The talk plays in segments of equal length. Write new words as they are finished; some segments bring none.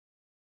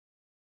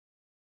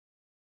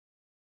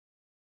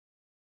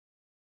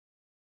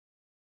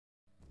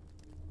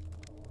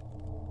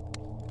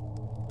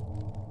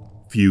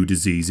Few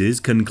diseases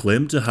can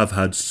claim to have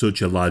had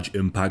such a large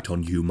impact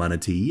on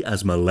humanity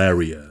as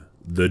malaria.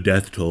 The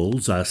death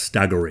tolls are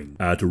staggering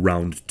at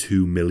around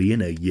 2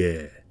 million a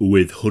year,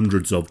 with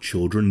hundreds of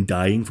children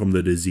dying from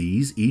the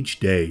disease each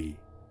day.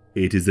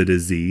 It is a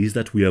disease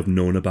that we have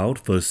known about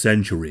for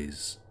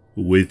centuries,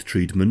 with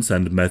treatments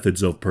and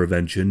methods of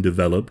prevention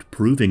developed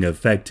proving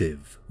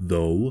effective,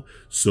 though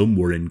some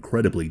were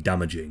incredibly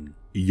damaging.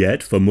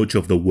 Yet for much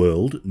of the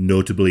world,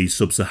 notably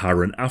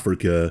sub-Saharan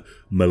Africa,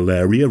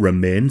 malaria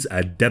remains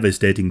a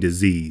devastating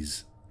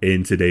disease.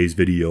 In today's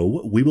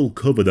video, we will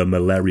cover the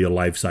malaria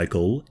life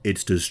cycle,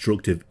 its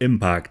destructive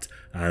impact,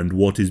 and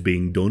what is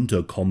being done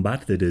to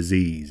combat the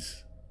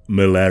disease.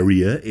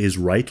 Malaria is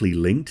rightly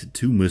linked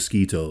to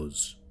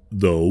mosquitoes,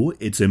 though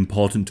it's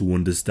important to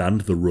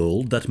understand the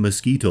role that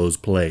mosquitoes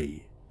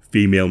play.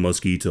 Female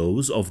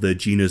mosquitoes of the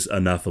genus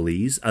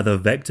Anopheles are the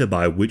vector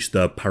by which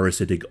the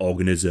parasitic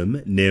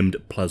organism named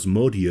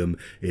Plasmodium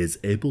is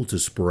able to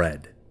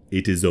spread.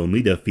 It is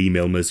only the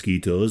female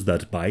mosquitoes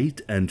that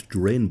bite and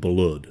drain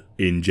blood,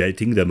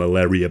 injecting the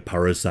malaria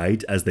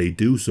parasite as they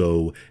do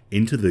so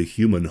into the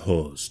human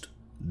host.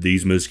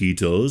 These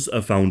mosquitoes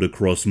are found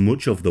across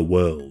much of the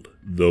world,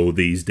 though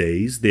these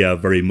days they are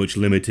very much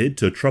limited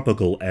to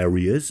tropical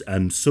areas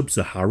and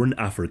sub-Saharan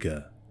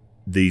Africa.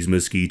 These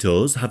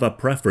mosquitoes have a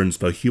preference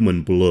for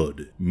human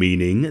blood,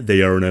 meaning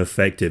they are an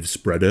effective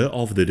spreader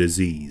of the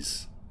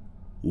disease.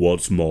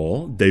 What's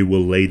more, they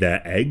will lay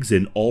their eggs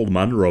in all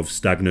manner of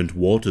stagnant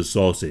water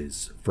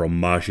sources, from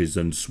marshes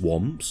and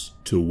swamps,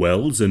 to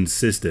wells and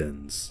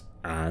cisterns,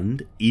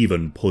 and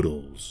even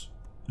puddles.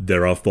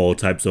 There are 4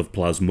 types of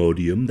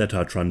Plasmodium that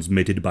are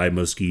transmitted by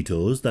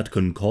mosquitoes that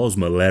can cause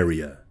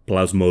malaria.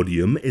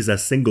 Plasmodium is a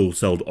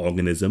single-celled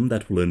organism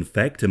that will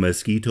infect a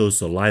mosquito's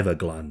saliva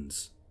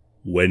glands.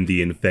 When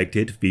the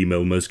infected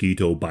female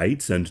mosquito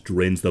bites and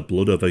drains the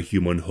blood of a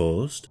human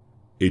host,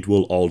 it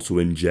will also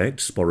inject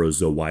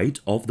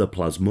sporozoite of the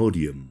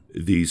Plasmodium.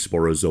 These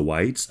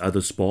sporozoites are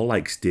the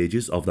spore-like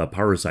stages of the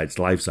parasite's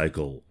life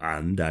cycle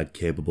and are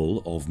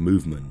capable of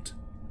movement.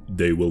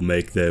 They will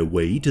make their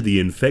way to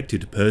the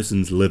infected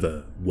person's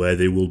liver, where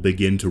they will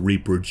begin to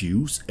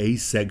reproduce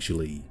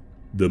asexually.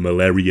 The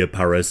malaria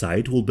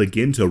parasite will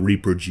begin to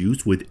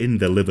reproduce within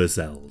the liver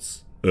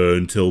cells,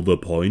 until the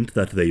point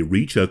that they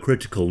reach a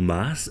critical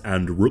mass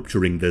and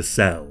rupturing the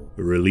cell,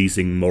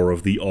 releasing more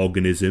of the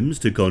organisms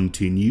to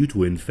continue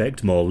to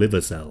infect more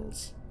liver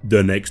cells.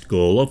 The next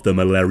goal of the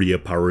malaria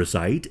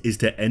parasite is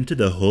to enter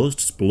the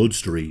host's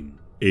bloodstream.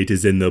 It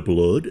is in the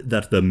blood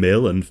that the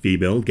male and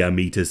female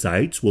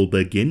gametocytes will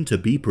begin to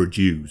be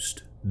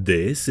produced.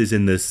 This is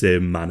in the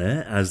same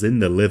manner as in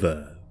the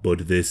liver,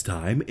 but this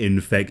time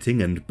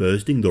infecting and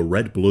bursting the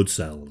red blood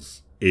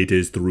cells. It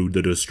is through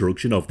the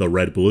destruction of the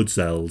red blood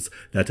cells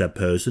that a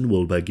person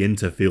will begin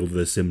to feel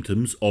the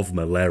symptoms of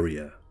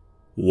malaria.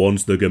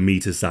 Once the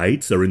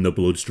gametocytes are in the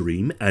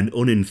bloodstream, an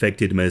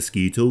uninfected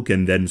mosquito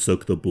can then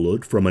suck the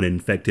blood from an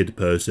infected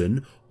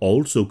person,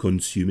 also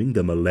consuming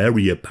the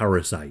malaria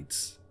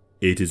parasites.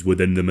 It is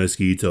within the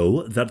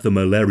mosquito that the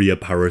malaria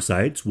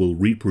parasites will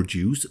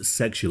reproduce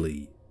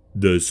sexually,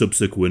 the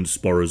subsequent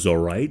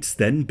sporozoites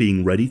then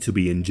being ready to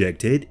be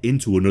injected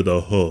into another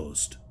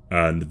host.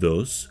 And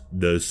thus,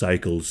 the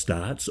cycle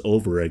starts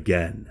over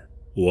again.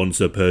 Once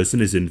a person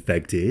is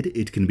infected,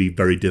 it can be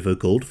very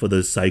difficult for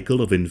the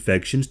cycle of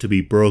infections to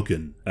be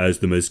broken, as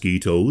the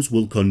mosquitoes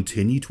will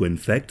continue to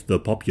infect the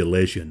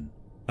population.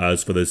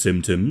 As for the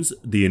symptoms,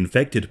 the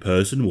infected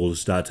person will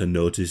start to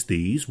notice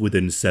these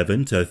within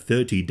 7 to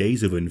 30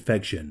 days of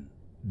infection.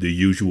 The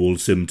usual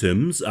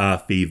symptoms are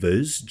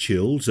fevers,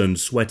 chills, and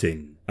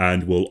sweating,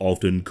 and will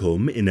often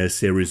come in a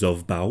series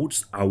of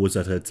bouts, hours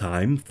at a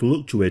time,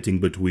 fluctuating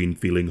between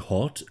feeling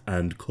hot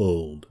and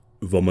cold.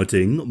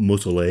 Vomiting,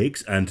 muscle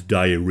aches, and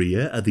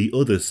diarrhea are the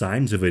other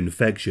signs of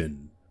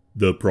infection.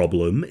 The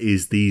problem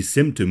is these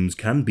symptoms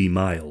can be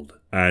mild,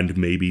 and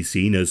may be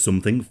seen as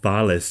something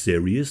far less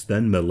serious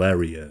than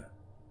malaria.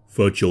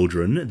 For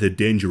children, the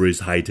danger is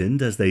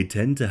heightened as they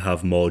tend to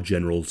have more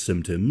general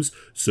symptoms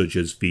such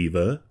as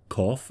fever,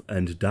 cough,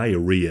 and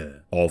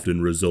diarrhea,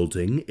 often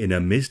resulting in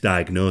a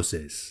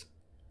misdiagnosis.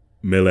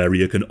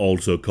 Malaria can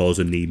also cause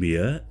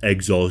anemia,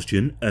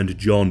 exhaustion, and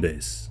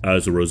jaundice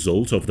as a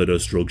result of the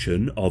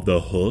destruction of the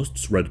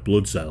host's red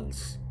blood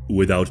cells.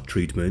 Without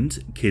treatment,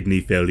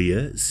 kidney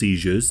failure,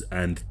 seizures,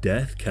 and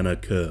death can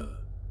occur.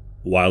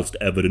 Whilst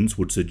evidence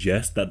would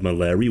suggest that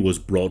malaria was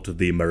brought to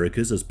the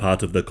Americas as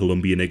part of the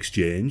Columbian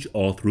Exchange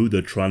or through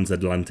the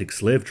transatlantic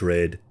slave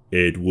trade,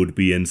 it would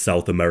be in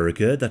South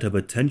America that a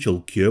potential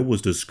cure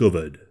was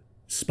discovered.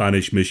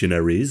 Spanish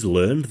missionaries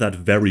learned that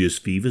various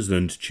fevers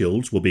and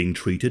chills were being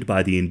treated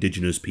by the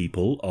indigenous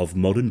people of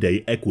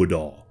modern-day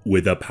Ecuador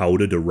with a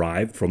powder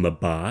derived from the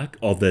bark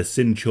of the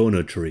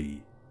cinchona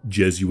tree.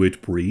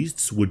 Jesuit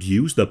priests would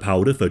use the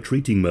powder for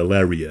treating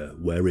malaria,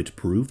 where it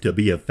proved to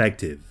be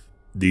effective.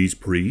 These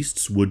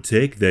priests would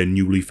take their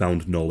newly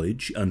found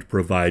knowledge and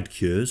provide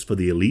cures for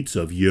the elites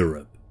of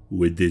Europe.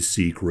 With this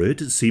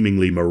secret,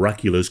 seemingly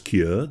miraculous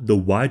cure, the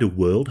wider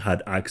world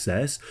had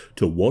access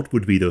to what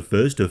would be the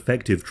first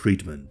effective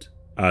treatment.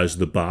 as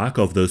the bark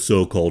of the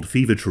so-called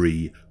fever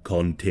tree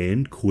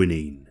contained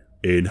quinine.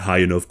 In high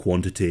enough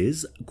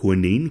quantities,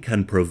 quinine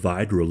can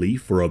provide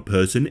relief for a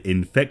person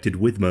infected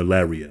with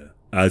malaria,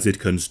 as it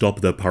can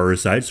stop the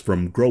parasites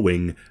from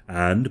growing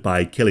and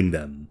by killing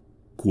them.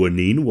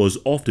 Quinine was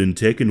often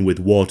taken with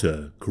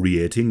water,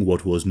 creating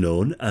what was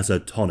known as a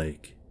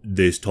tonic.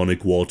 This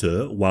tonic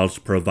water,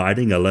 whilst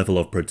providing a level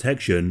of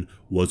protection,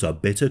 was a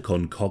bitter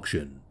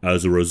concoction.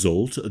 As a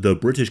result, the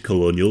British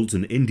colonials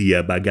in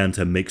India began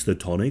to mix the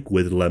tonic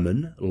with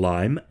lemon,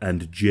 lime,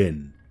 and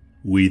gin.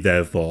 We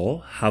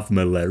therefore have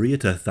malaria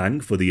to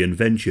thank for the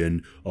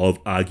invention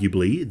of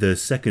arguably the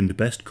second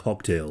best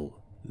cocktail,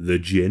 the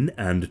gin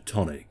and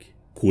tonic.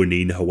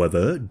 Quinine,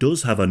 however,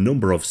 does have a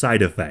number of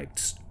side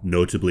effects,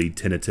 notably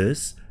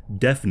tinnitus,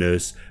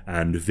 deafness,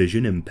 and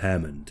vision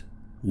impairment.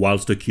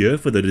 Whilst a cure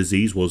for the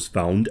disease was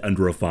found and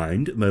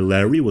refined,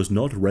 malaria was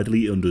not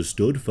readily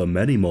understood for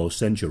many more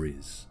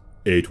centuries.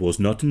 It was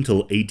not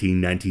until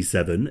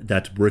 1897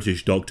 that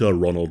British doctor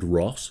Ronald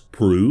Ross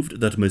proved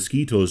that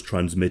mosquitoes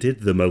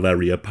transmitted the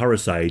malaria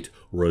parasite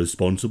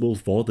responsible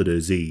for the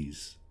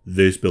disease.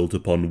 This built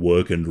upon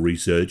work and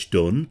research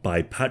done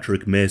by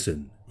Patrick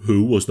Mason,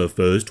 who was the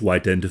first to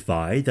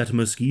identify that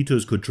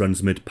mosquitoes could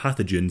transmit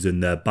pathogens in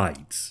their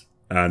bites,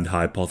 and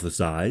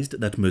hypothesized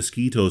that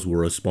mosquitoes were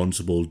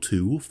responsible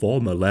too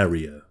for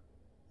malaria.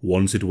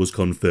 Once it was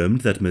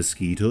confirmed that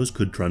mosquitoes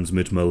could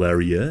transmit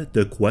malaria,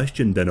 the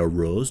question then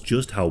arose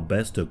just how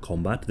best to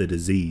combat the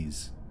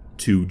disease.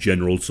 Two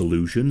general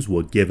solutions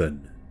were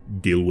given: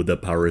 deal with the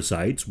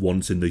parasites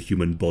once in the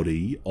human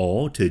body,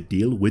 or to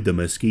deal with the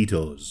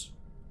mosquitoes.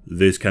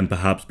 This can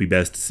perhaps be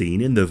best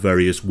seen in the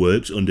various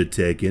works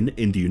undertaken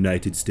in the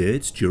United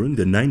States during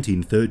the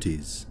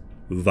 1930s.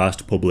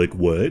 Vast public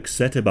works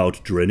set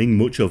about draining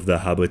much of the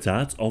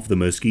habitat of the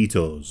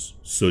mosquitoes,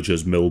 such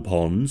as mill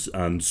ponds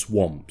and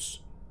swamps.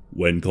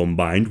 When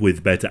combined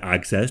with better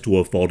access to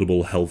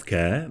affordable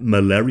healthcare,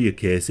 malaria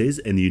cases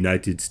in the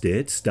United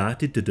States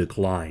started to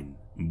decline.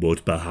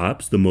 But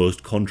perhaps the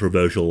most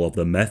controversial of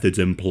the methods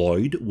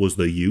employed was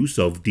the use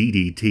of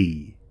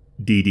DDT.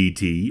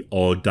 DDT,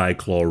 or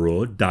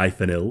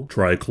dichloro-diphenyl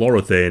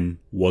trichloroethane,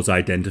 was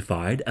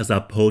identified as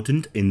a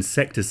potent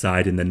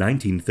insecticide in the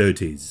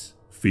 1930s.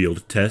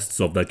 Field tests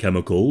of the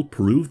chemical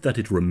proved that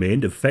it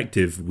remained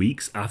effective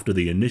weeks after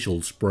the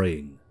initial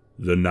spraying.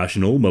 The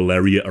National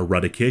Malaria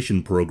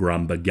Eradication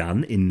Program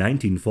began in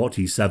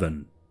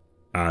 1947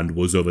 and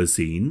was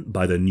overseen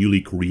by the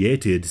newly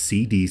created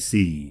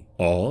CDC,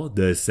 or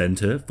the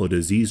Center for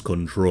Disease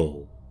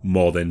Control.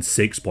 More than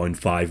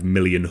 6.5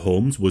 million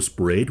homes were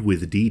sprayed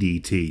with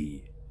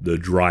DDT. The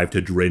drive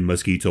to drain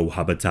mosquito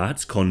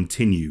habitats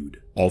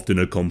continued, often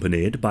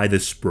accompanied by the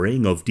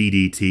spraying of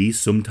DDT,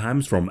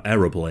 sometimes from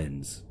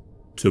aeroplanes.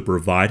 To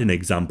provide an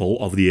example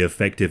of the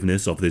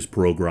effectiveness of this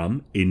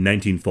program, in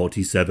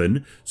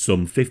 1947,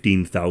 some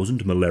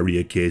 15,000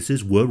 malaria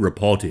cases were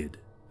reported.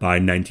 By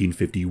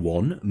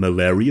 1951,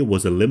 malaria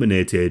was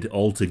eliminated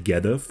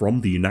altogether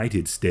from the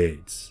United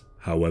States.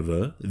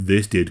 However,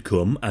 this did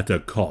come at a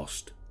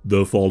cost.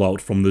 The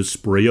fallout from the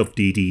spray of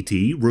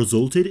DDT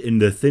resulted in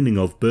the thinning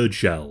of bird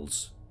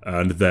shells,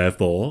 and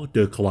therefore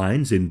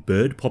declines in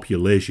bird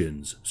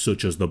populations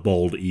such as the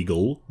bald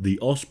eagle, the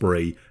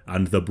osprey,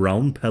 and the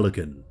brown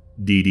pelican.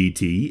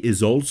 DDT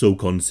is also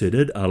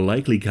considered a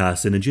likely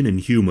carcinogen in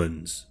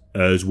humans,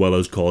 as well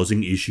as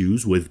causing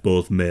issues with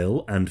both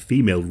male and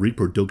female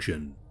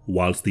reproduction.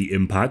 Whilst the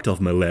impact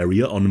of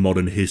malaria on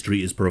modern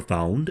history is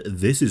profound,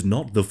 this is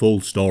not the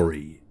full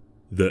story.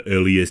 The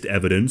earliest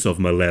evidence of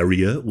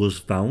malaria was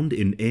found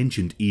in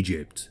ancient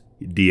Egypt.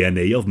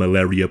 DNA of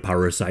malaria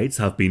parasites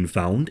have been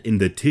found in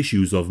the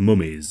tissues of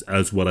mummies,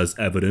 as well as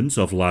evidence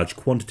of large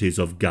quantities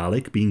of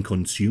garlic being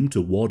consumed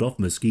to ward off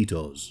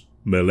mosquitoes.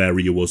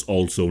 Malaria was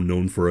also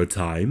known for a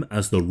time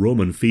as the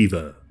Roman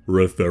fever,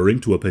 referring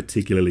to a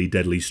particularly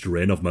deadly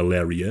strain of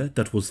malaria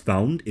that was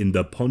found in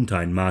the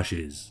Pontine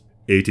marshes.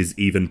 It is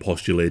even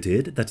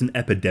postulated that an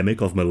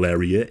epidemic of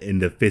malaria in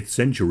the 5th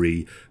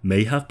century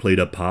may have played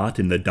a part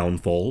in the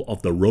downfall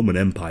of the Roman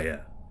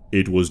Empire.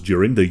 It was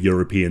during the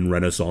European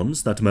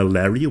Renaissance that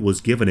malaria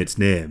was given its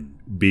name,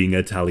 being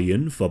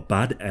Italian for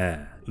bad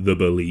air, the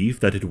belief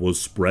that it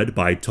was spread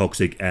by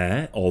toxic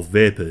air or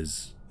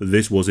vapors.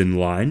 This was in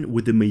line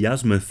with the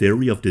miasma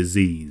theory of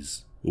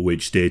disease,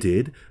 which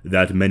stated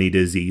that many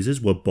diseases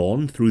were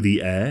born through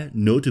the air,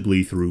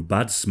 notably through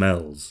bad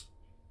smells.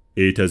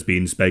 It has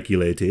been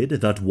speculated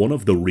that one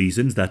of the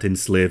reasons that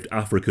enslaved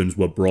Africans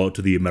were brought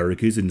to the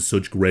Americas in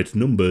such great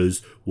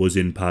numbers was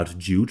in part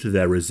due to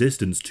their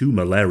resistance to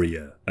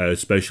malaria,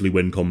 especially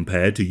when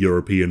compared to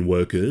European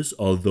workers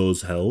or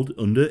those held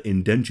under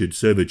indentured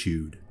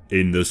servitude.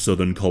 In the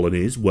southern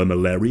colonies where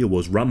malaria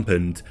was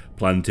rampant,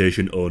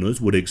 plantation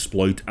owners would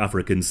exploit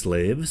African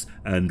slaves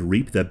and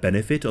reap the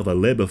benefit of a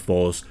labor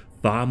force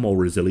far more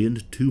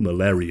resilient to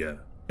malaria.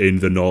 In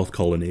the North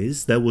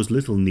colonies, there was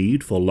little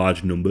need for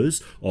large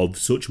numbers of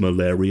such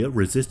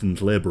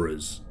malaria-resistant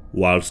laborers.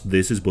 Whilst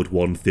this is but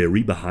one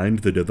theory behind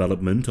the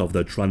development of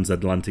the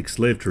transatlantic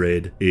slave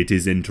trade, it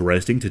is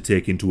interesting to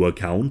take into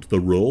account the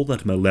role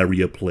that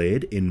malaria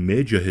played in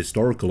major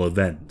historical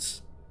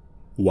events.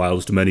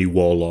 Whilst many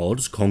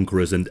warlords,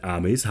 conquerors and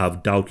armies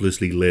have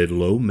doubtlessly laid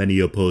low many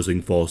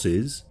opposing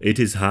forces, it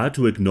is hard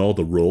to ignore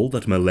the role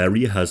that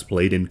malaria has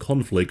played in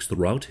conflicts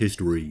throughout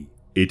history.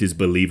 It is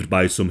believed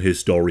by some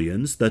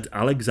historians that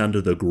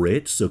Alexander the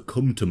Great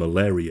succumbed to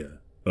malaria,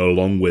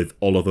 along with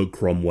Oliver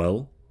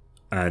Cromwell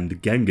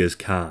and Genghis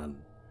Khan.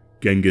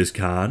 Genghis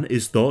Khan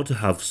is thought to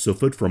have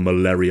suffered from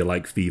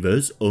malaria-like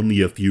fevers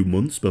only a few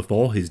months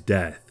before his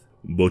death,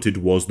 but it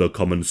was the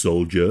common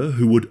soldier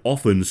who would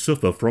often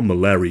suffer from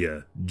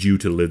malaria due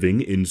to living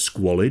in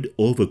squalid,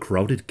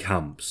 overcrowded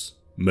camps.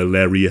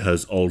 Malaria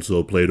has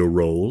also played a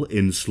role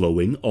in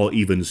slowing or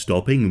even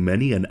stopping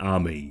many an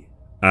army.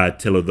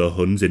 Attila the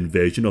Hun's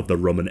invasion of the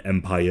Roman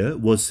Empire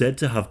was said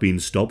to have been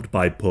stopped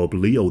by Pope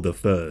Leo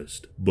I,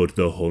 but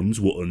the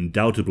Huns were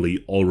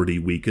undoubtedly already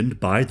weakened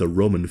by the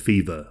Roman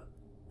fever.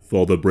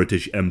 For the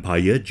British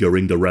Empire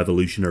during the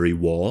Revolutionary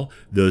War,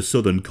 the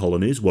southern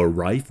colonies were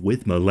rife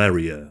with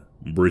malaria.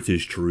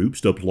 British troops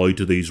deployed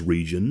to these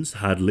regions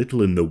had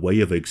little in the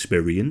way of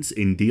experience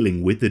in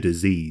dealing with the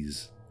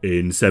disease.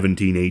 In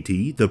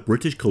 1780, the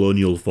British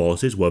colonial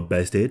forces were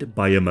bested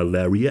by a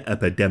malaria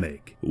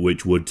epidemic,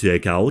 which would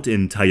take out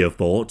entire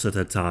forts at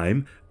a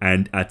time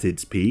and at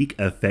its peak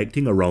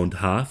affecting around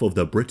half of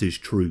the British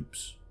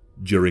troops.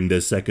 During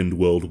the Second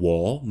World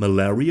War,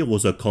 malaria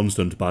was a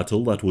constant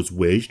battle that was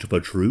waged for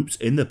troops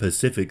in the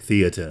Pacific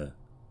Theatre.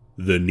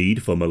 The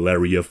need for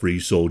malaria-free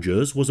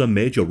soldiers was a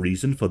major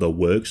reason for the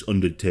works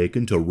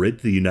undertaken to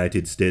rid the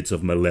United States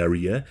of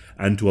malaria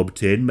and to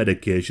obtain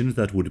medications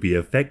that would be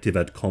effective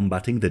at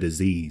combating the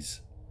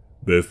disease.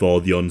 Before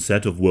the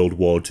onset of World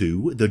War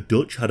II, the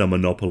Dutch had a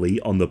monopoly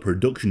on the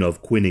production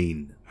of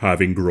quinine,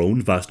 having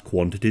grown vast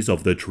quantities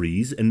of the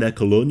trees in their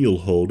colonial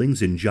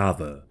holdings in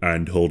Java,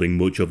 and holding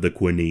much of the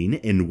quinine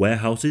in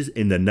warehouses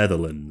in the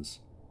Netherlands.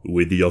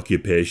 With the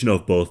occupation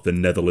of both the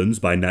Netherlands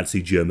by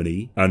Nazi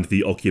Germany and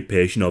the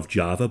occupation of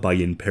Java by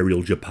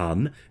Imperial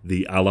Japan,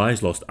 the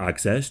Allies lost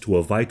access to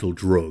a vital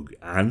drug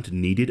and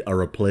needed a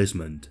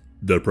replacement.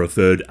 The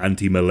preferred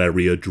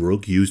anti-malaria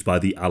drug used by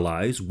the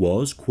Allies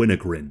was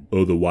quinacrine,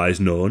 otherwise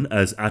known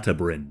as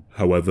Atabrin.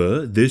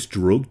 However, this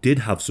drug did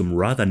have some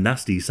rather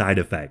nasty side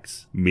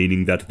effects,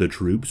 meaning that the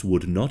troops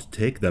would not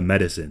take the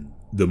medicine.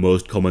 The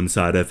most common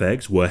side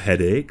effects were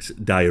headaches,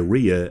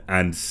 diarrhea,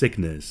 and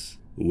sickness,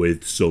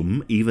 with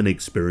some even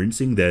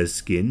experiencing their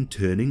skin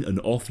turning an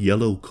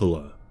off-yellow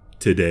colour.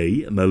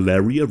 Today,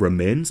 malaria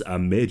remains a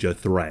major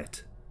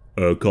threat.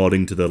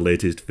 According to the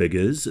latest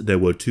figures, there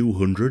were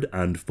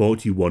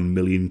 241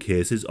 million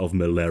cases of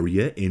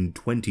malaria in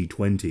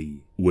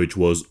 2020, which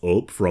was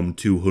up from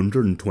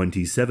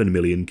 227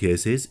 million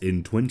cases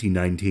in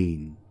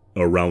 2019.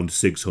 Around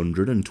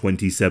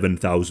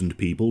 627,000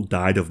 people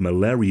died of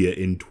malaria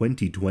in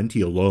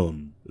 2020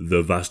 alone.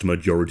 The vast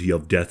majority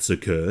of deaths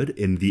occurred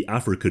in the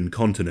African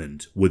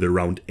continent, with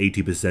around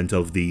 80%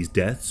 of these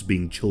deaths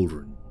being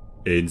children.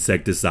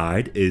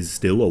 Insecticide is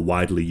still a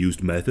widely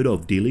used method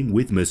of dealing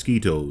with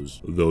mosquitoes,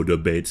 though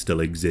debate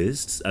still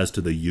exists as to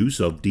the use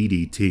of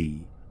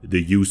DDT.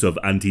 The use of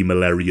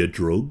anti-malaria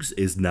drugs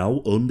is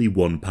now only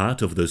one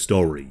part of the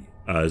story,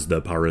 as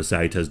the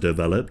parasite has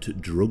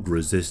developed drug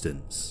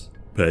resistance,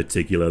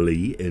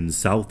 particularly in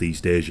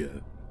Southeast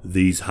Asia.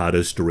 These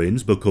harder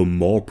strains become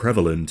more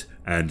prevalent,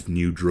 and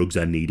new drugs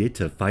are needed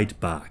to fight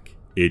back.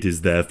 It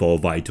is therefore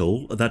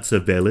vital that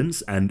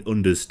surveillance and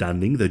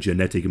understanding the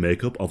genetic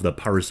makeup of the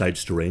parasite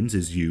strains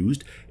is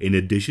used in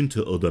addition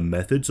to other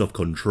methods of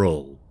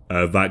control.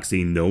 A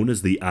vaccine known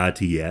as the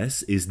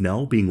RTS is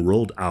now being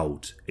rolled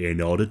out in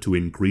order to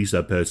increase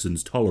a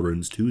person's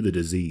tolerance to the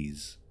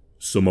disease.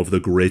 Some of the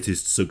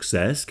greatest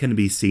success can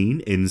be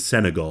seen in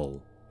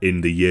Senegal.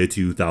 In the year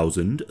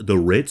 2000, the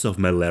rates of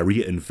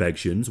malaria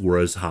infections were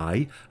as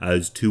high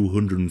as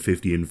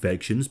 250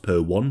 infections per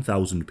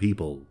 1,000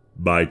 people.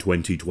 By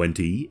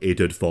 2020, it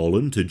had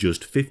fallen to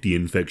just 50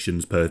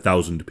 infections per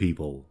 1,000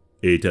 people.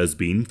 It has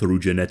been through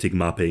genetic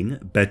mapping,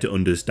 better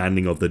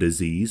understanding of the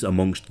disease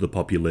amongst the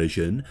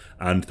population,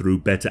 and through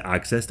better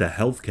access to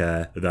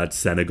healthcare that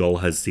Senegal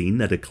has seen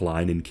a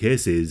decline in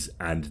cases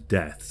and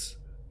deaths.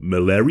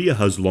 Malaria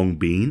has long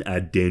been a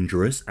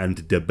dangerous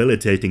and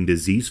debilitating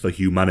disease for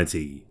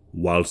humanity.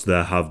 Whilst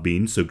there have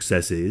been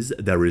successes,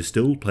 there is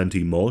still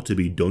plenty more to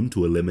be done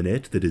to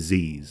eliminate the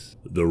disease.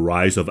 The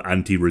rise of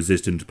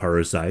anti-resistant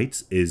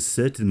parasites is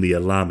certainly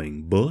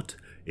alarming, but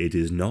it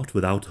is not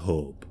without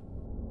hope.